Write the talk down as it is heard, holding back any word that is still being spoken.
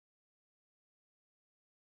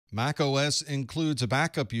macOS includes a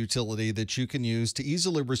backup utility that you can use to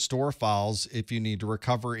easily restore files if you need to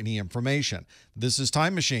recover any information. This is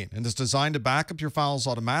Time Machine, and it's designed to back up your files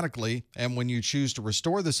automatically. And when you choose to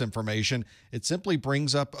restore this information, it simply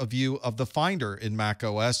brings up a view of the Finder in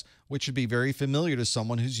macOS, which should be very familiar to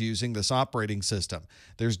someone who's using this operating system.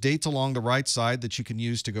 There's dates along the right side that you can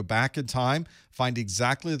use to go back in time, find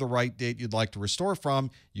exactly the right date you'd like to restore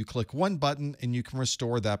from. You click one button and you can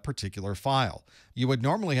restore that particular file. You would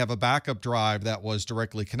normally have a backup drive that was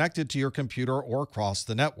directly connected to your computer or across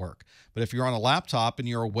the network. But if you're on a laptop and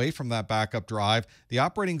you're away from that backup drive, the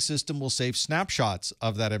operating system will save snapshots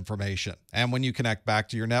of that information. And when you connect back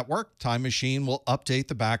to your network, Time Machine will update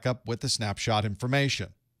the backup with the snapshot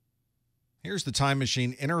information. Here's the Time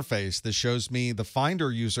Machine interface. This shows me the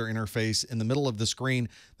Finder user interface in the middle of the screen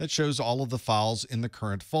that shows all of the files in the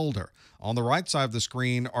current folder. On the right side of the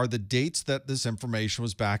screen are the dates that this information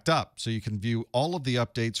was backed up. So you can view all of the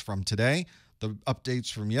updates from today, the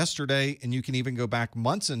updates from yesterday, and you can even go back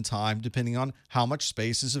months in time depending on how much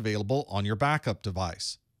space is available on your backup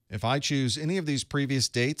device. If I choose any of these previous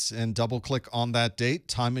dates and double-click on that date,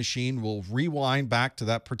 Time Machine will rewind back to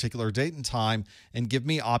that particular date and time and give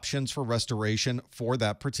me options for restoration for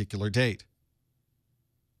that particular date.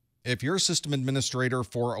 If you're a system administrator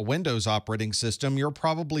for a Windows operating system, you're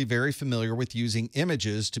probably very familiar with using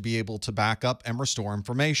images to be able to back up and restore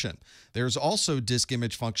information. There's also disk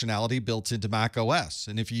image functionality built into macOS,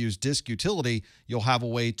 and if you use Disk Utility, you'll have a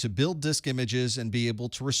way to build disk images and be able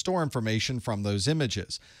to restore information from those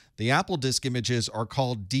images. The Apple disk images are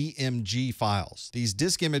called DMG files. These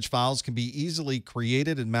disk image files can be easily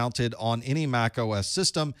created and mounted on any macOS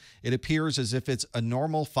system. It appears as if it's a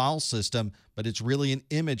normal file system, but it's really an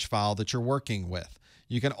image file that you're working with.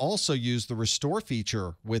 You can also use the restore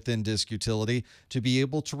feature within Disk Utility to be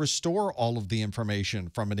able to restore all of the information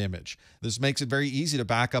from an image. This makes it very easy to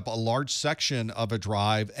back up a large section of a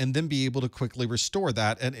drive and then be able to quickly restore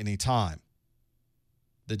that at any time.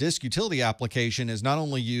 The Disk Utility application is not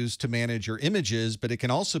only used to manage your images, but it can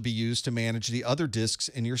also be used to manage the other disks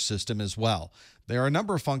in your system as well. There are a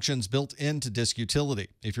number of functions built into Disk Utility.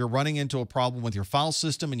 If you're running into a problem with your file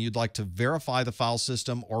system and you'd like to verify the file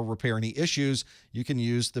system or repair any issues, you can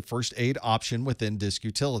use the First Aid option within Disk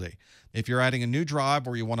Utility. If you're adding a new drive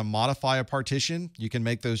or you want to modify a partition, you can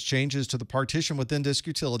make those changes to the partition within Disk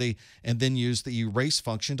Utility and then use the erase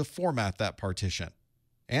function to format that partition.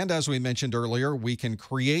 And as we mentioned earlier, we can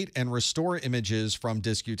create and restore images from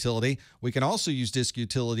Disk Utility. We can also use Disk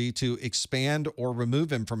Utility to expand or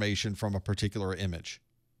remove information from a particular image.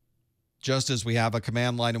 Just as we have a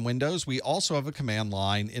command line in Windows, we also have a command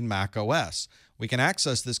line in macOS. We can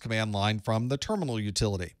access this command line from the Terminal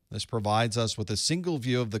utility. This provides us with a single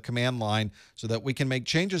view of the command line so that we can make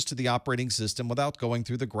changes to the operating system without going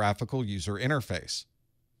through the graphical user interface.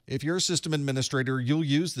 If you're a system administrator, you'll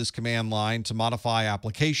use this command line to modify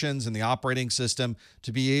applications in the operating system,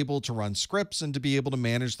 to be able to run scripts, and to be able to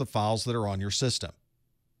manage the files that are on your system.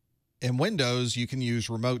 In Windows, you can use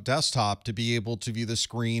Remote Desktop to be able to view the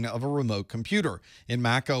screen of a remote computer. In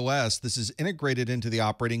macOS, this is integrated into the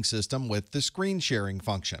operating system with the screen sharing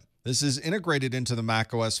function. This is integrated into the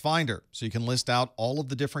macOS Finder, so you can list out all of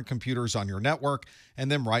the different computers on your network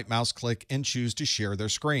and then right-mouse click and choose to share their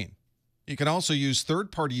screen. You can also use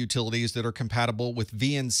third-party utilities that are compatible with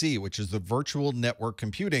VNC, which is the Virtual Network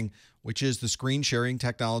Computing, which is the screen sharing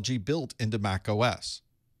technology built into macOS.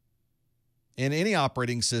 In any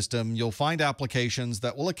operating system, you'll find applications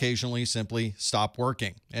that will occasionally simply stop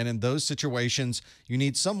working. And in those situations, you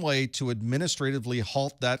need some way to administratively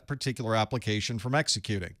halt that particular application from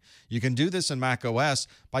executing. You can do this in macOS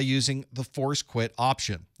by using the Force Quit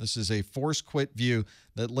option. This is a Force Quit view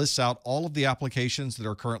that lists out all of the applications that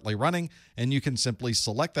are currently running, and you can simply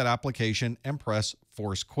select that application and press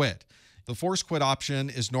Force Quit. The Force Quit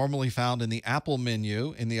option is normally found in the Apple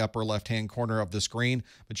menu in the upper left-hand corner of the screen,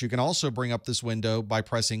 but you can also bring up this window by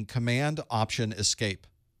pressing Command-Option-Escape.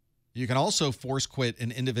 You can also force quit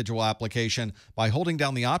an individual application by holding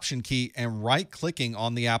down the Option key and right-clicking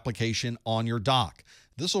on the application on your dock.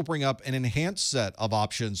 This will bring up an enhanced set of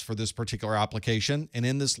options for this particular application, and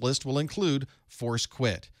in this list will include Force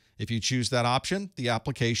Quit. If you choose that option, the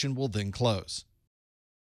application will then close.